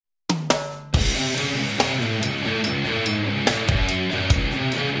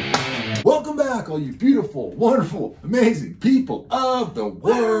back, all you beautiful, wonderful, amazing people of the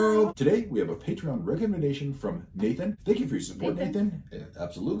world. Today, we have a Patreon recommendation from Nathan. Thank you for your support, Nathan.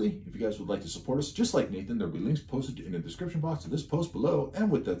 Absolutely. If you guys would like to support us, just like Nathan, there'll be links posted in the description box of this post below.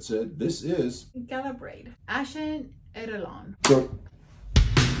 And with that said, this is Gallowbraid, Ashen Eidolon. So,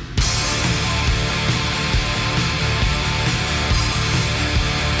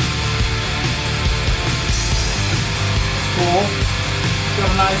 cool. Got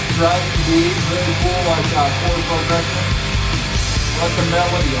a nice driving beat, really cool, like chord progression. I like the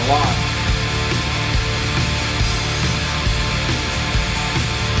melody a lot.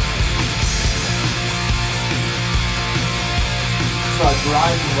 It's a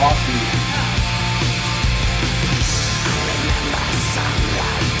driving rock beat. I remember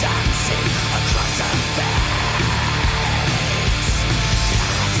sunlight dancing across her face.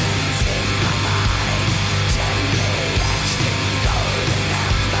 Patterns in my mind, gently etched in golden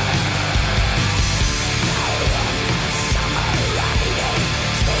amber. Now on the summer riding,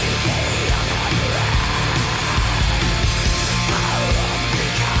 sweetly on her breath. I won't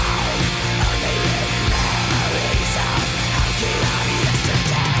recall only in memories of how I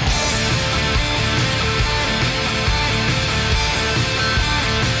yesterday.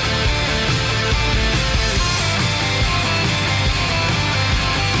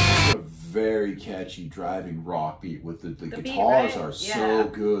 Very catchy driving rock beat with the guitars beat, right? are so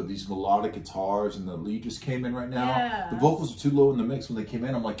good. These melodic guitars, and the lead just came in right now. The vocals are too low in the mix when they came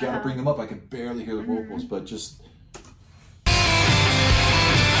in. I'm like, gotta bring them up. I can barely hear the vocals, but just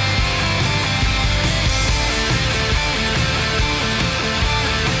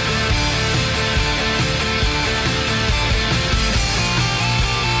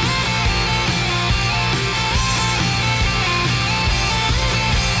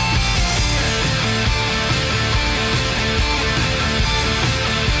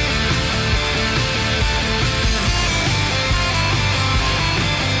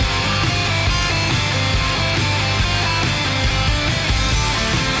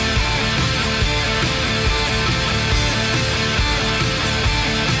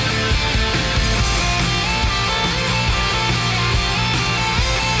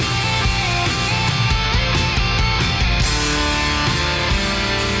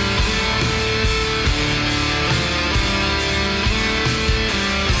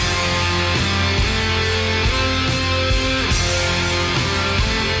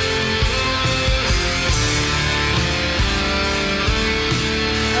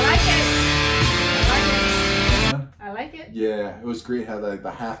yeah, it was great how the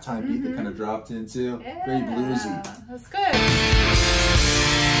halftime beat that kind of dropped into. Very bluesy. That's good.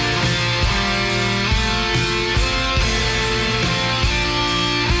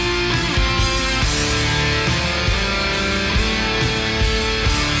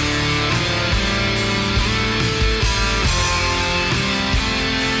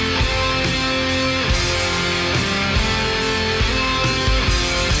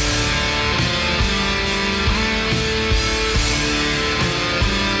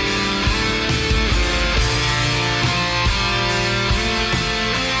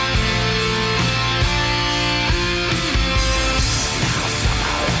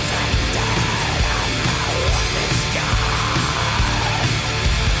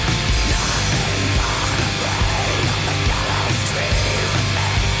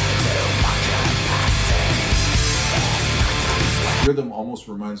 Rhythm almost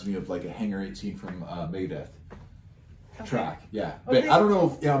reminds me of like a Hangar 18 from Mayhem track. Yeah, but I don't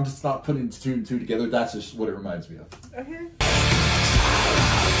know if I'm just not putting two and two together. That's just what it reminds me of. Okay.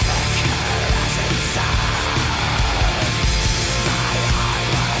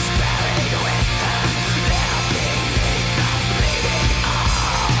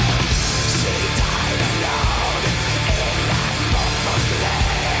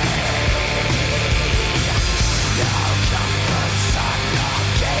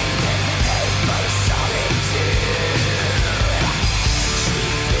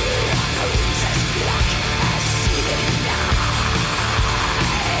 Black as ceiling now.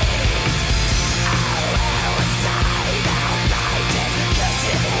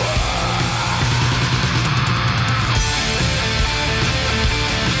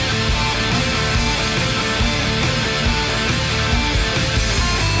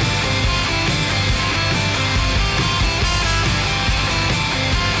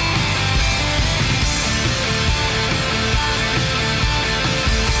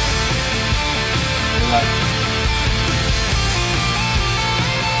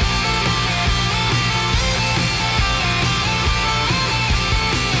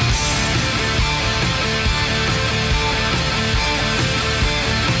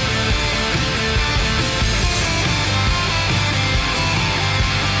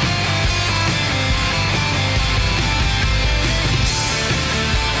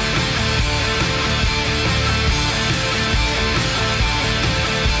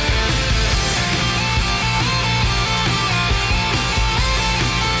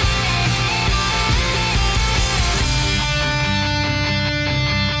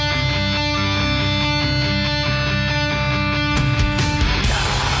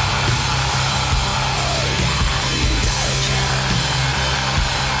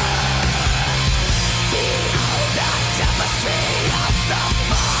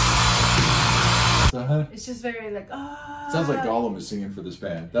 It's just very like, ah. Sounds like Gollum is singing for this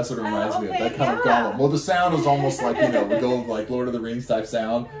band. That's what it reminds me of. okay, That kind of yeah. Gollum. Well, the sound is almost like, you know, we go like Lord of the Rings type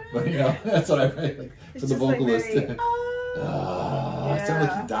sound. But, you know, that's what I meant. Like, It's for the just like vocalist. very, It sounded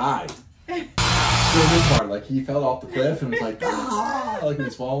like he died. During this part, like he fell off the cliff and was like, like he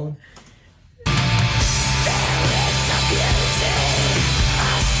was falling.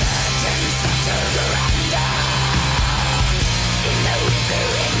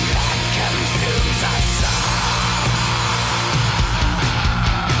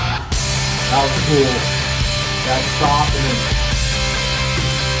 That was cool. That stop and then.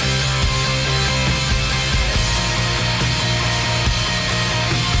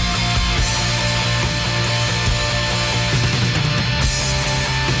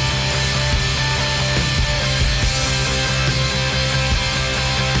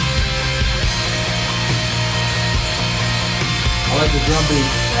 I like the drum beat.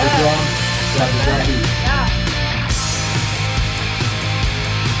 The drum. Yeah, the drum beat. Yeah.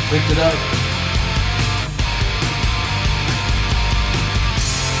 Picked it up.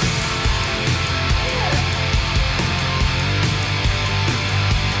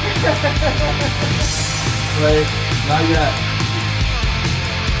 Wait, not yet.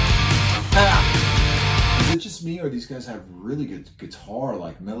 Is it just me, or these guys have really good guitar,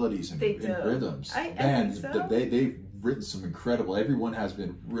 like melodies and, They and do. rhythms? I Man, think so. they've written some incredible. Everyone has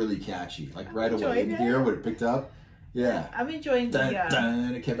been really catchy. Like right away enjoying in it. here when it picked up. Yeah. I'm enjoying the, Dun,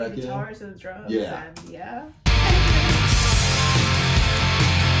 dun, it came the back in. guitars and the drums. Yeah. And yeah.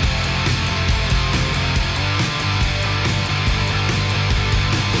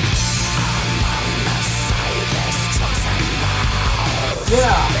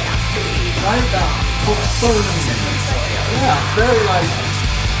 Yeah. Right now. Yeah, very like.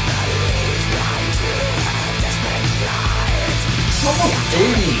 It's almost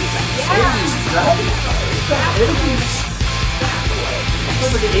 80s. 80s, right? It's like 80s.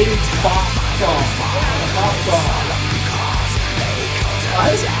 It's like an 80s pop song. Pop song.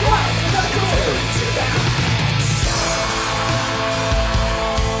 Right? Yeah, that's good.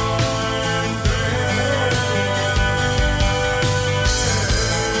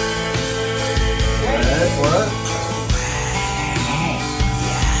 What?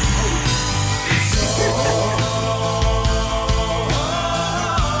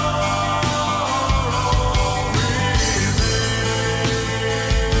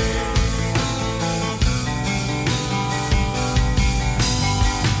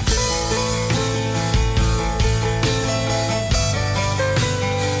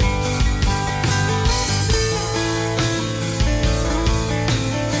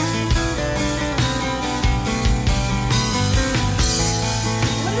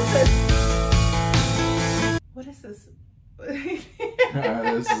 What is this?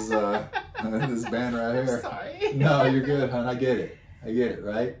 This is this band right here. Sorry. No, you're good, hon. I get it. I get it,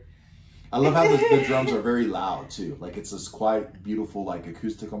 right? I love how the drums are very loud too. Like it's this quite beautiful, like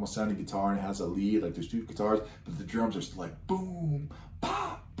acoustic almost sounding guitar, and it has a lead. Like there's two guitars, but the drums are still like boom,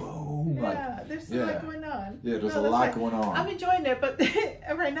 pop, boom. Yeah, Like, there's a lot going on. Yeah, there's No, a that's lot fine. going on. I'm enjoying it, but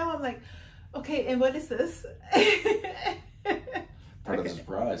right now I'm like, okay, and what is this? Part of the Okay.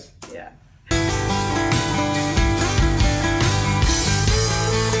 surprise. Yeah.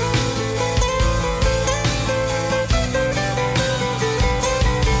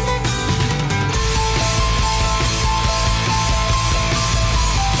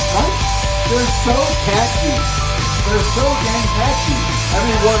 Right? They're so catchy. They're so dang catchy.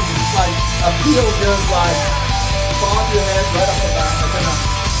 Everyone like a feel just like bob your head right off the bat. Like,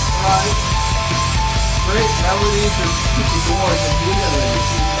 right? Great melodies and keep the doors immediately.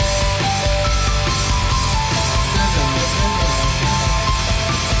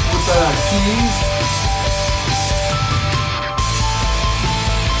 With the keys.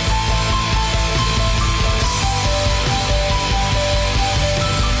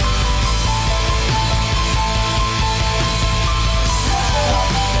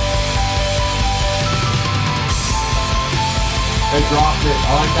 They dropped it.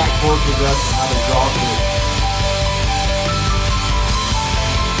 I like that chord progression, how they dropped it.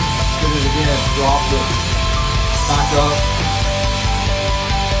 Did it again, dropped it. Back up.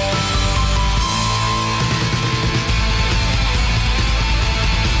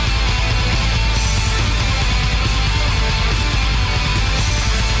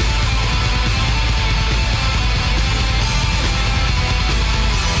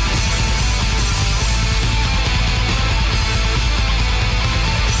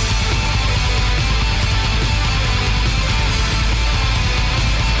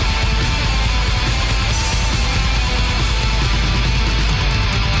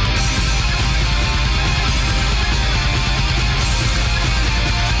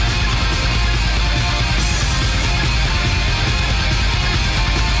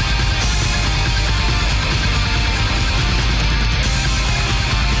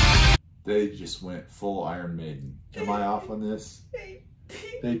 They just went full Iron Maiden. Am I off on this?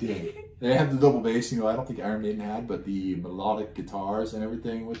 They did. They have the double bass, you know, I don't think Iron Maiden had, but the melodic guitars and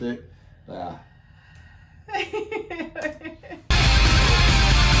everything with it. Yeah,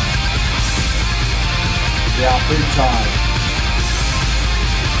 big time.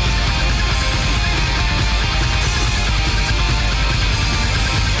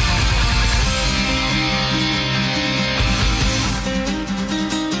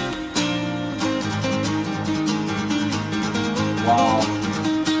 Wow.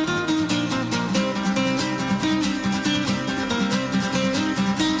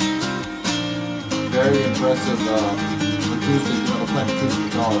 Very impressive acoustic, you know, playing acoustic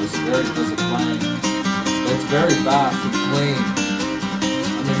guitars. Very impressive playing. It's very fast and clean.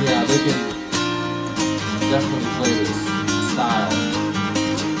 I mean, yeah, they can definitely play this style.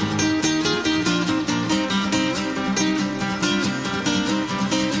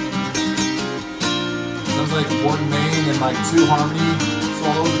 Sounds like Gordon Main and like 2 harmony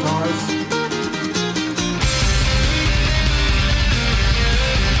solo guitars.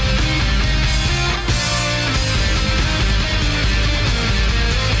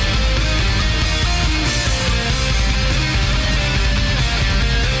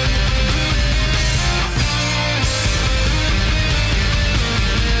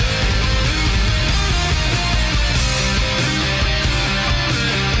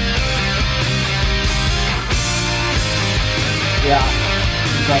 Yeah,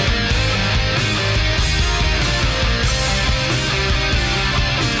 exactly.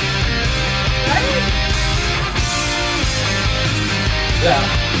 Yeah.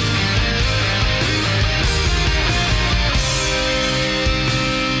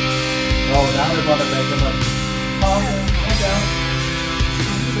 Oh, now they're about to make them like, calm down.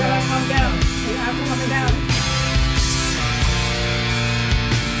 You gotta calm down. You have to calm down.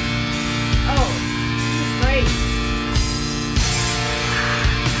 Oh, this is great.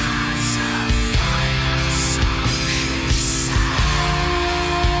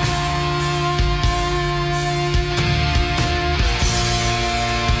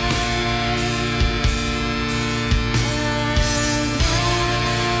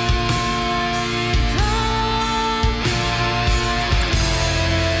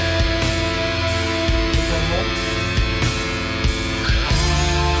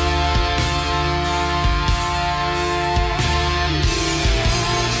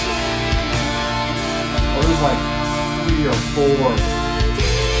 Like 3 or 4.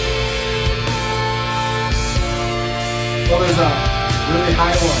 Well, there's a really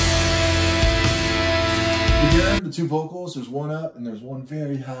high one. You hear them? The 2 vocals. There's one up and there's one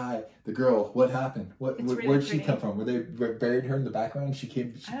very high. The girl. What happened? Really Where'd she come from? Were they buried her in the background? She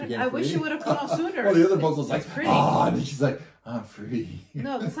began I wish she would have come out sooner. Well, the other vocals like, ah, and then she's like, I'm free.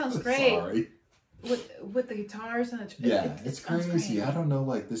 No, that sounds great. Sorry. With the guitars and it's crazy. I don't know,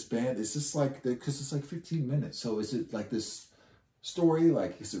 like this band, it's just like, because it's like 15 minutes. So is it like this story?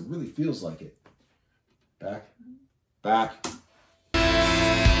 Like, it really feels like it. Back.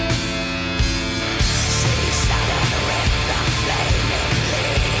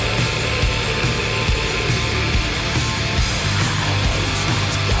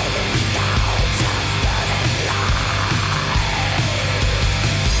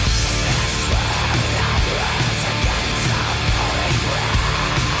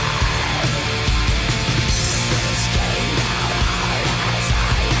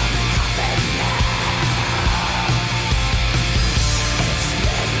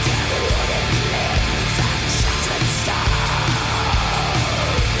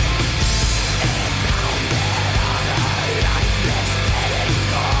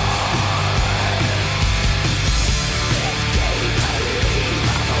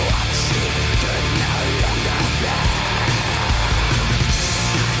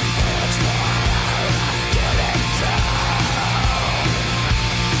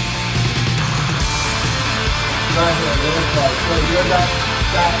 Right here, little part. So you hear that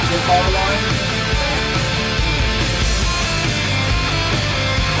guitar line?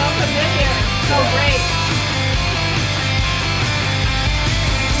 So familiar. So great.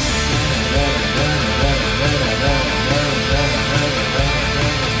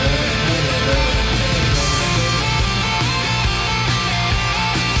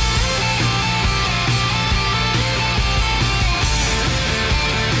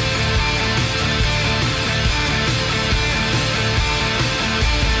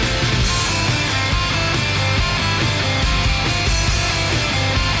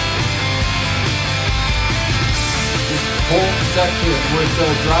 Whole section with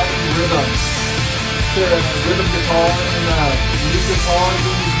driving rhythm, rhythm guitar and lead guitar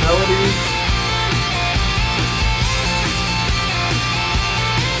doing these melodies.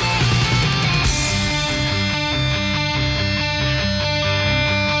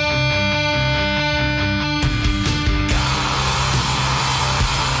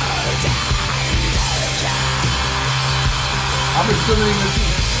 assuming this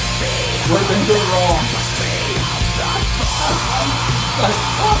is where things go wrong.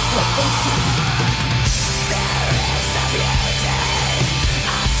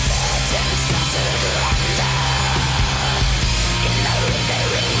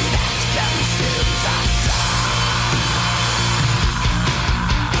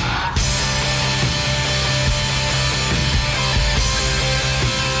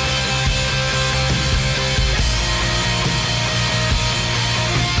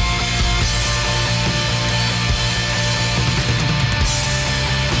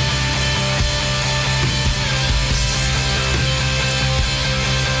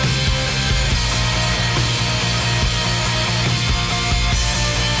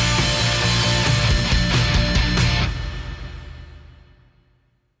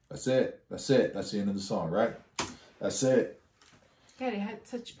 That's it. That's it. That's the end of the song, right? That's it. God, it had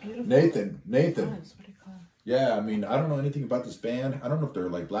such beautiful. Nathan. What do you call it? Yeah, I mean, I don't know anything about this band. I don't know if they're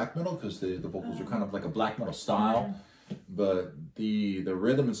like black metal because the vocals are kind of like a black metal style. But the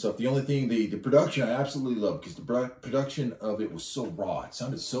rhythm and stuff, the only thing, the production I absolutely love because the production of it was so raw. It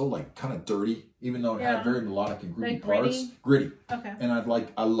sounded so like kind of dirty, even though it had very melodic and groovy parts. Gritty. Okay. And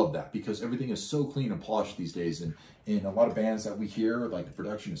I love that because everything is so clean and polished these days. And in a lot of bands that we hear, like the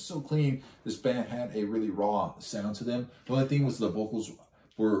production is so clean. This band had a really raw sound to them. The only thing was the vocals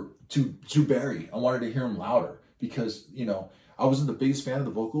were too buried. I wanted to hear them louder because, you know, I wasn't the biggest fan of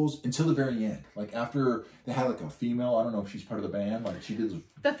the vocals until the very end. Like after they had like a female, I don't know if she's part of the band. Like she did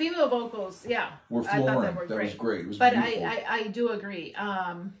the female vocals, yeah. Were flooring. That was great. It was but beautiful. I do agree.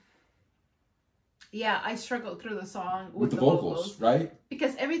 Yeah, I struggled through the song with the vocals, right?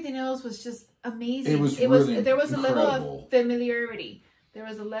 Because everything else was just amazing. It was really there was incredible. A level of familiarity. There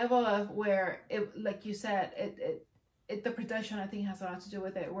was a level of where it, like you said, the production I think has a lot to do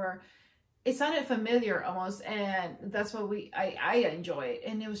with it, where it sounded familiar almost, and that's what I enjoyed.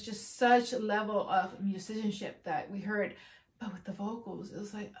 And it was just such a level of musicianship that we heard. But with the vocals, it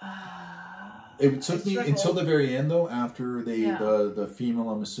was like, It took me until the very end, though, after the female,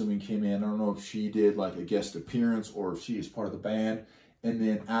 I'm assuming, came in. I don't know if she did like a guest appearance or if she is part of the band. And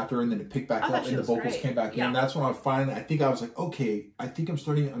then it picked back up and the vocals came back in. That's when I think I was like, okay, I think I'm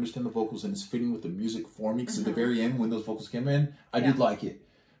starting to understand the vocals and it's fitting with the music for me. Because at the very end, when those vocals came in, I did like it.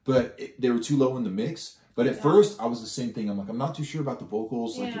 But they were too low in the mix. But at first, I was the same thing. I'm like, I'm not too sure about the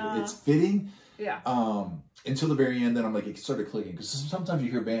vocals. Like, it's fitting. Until the very end, then I'm like, it started clicking. Because sometimes you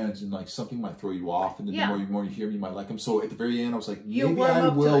hear bands and like something might throw you off. And then the more you hear them, you might like them. So at the very end, I was like, maybe I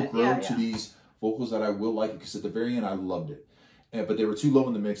will grow to these vocals that I will like it. Because at the very end, I loved it. But they were too low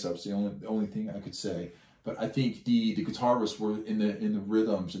in the mix-ups. The only thing I could say. But I think the guitarists were in the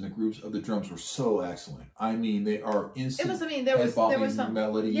rhythms and the grooves of the drums were so excellent. I mean, they are instant. It was. I mean, there was some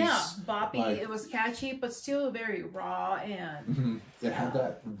melodies. Yeah, boppy. Like, it was catchy, but still very raw and. It had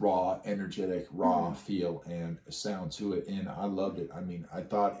that raw, energetic, raw feel and sound to it, and I loved it. I mean, I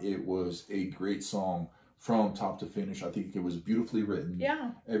thought it was a great song from top to finish. I think it was beautifully written.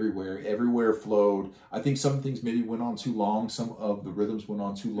 Yeah. Everywhere flowed. I think some things maybe went on too long. Some of the rhythms went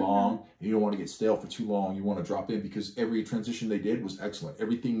on too long. And you don't want to get stale for too long. You want to drop in because every transition they did was excellent.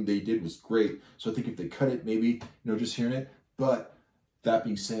 Everything they did was great. So I think if they cut it, maybe, just hearing it. But that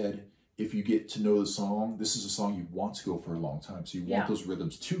being said, if you get to know the song, this is a song you want to go for a long time. So you want those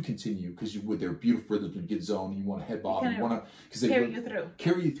rhythms to continue because with their beautiful rhythms, you get zoned, you want to head bob, you want to because they carry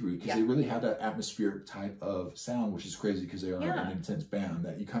you through because they really have that atmospheric type of sound, which is crazy because they are an intense band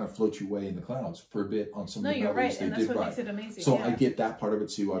that you kind of float your way in the clouds for a bit on some of the melodies they did makes it amazing. So I get that part of it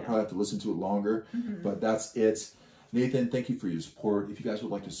too. I probably have to listen to it longer, but that's it. Nathan, thank you for your support. If you guys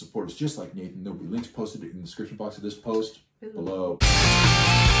would like to support us just like Nathan, there'll be links posted in the description box of this post below.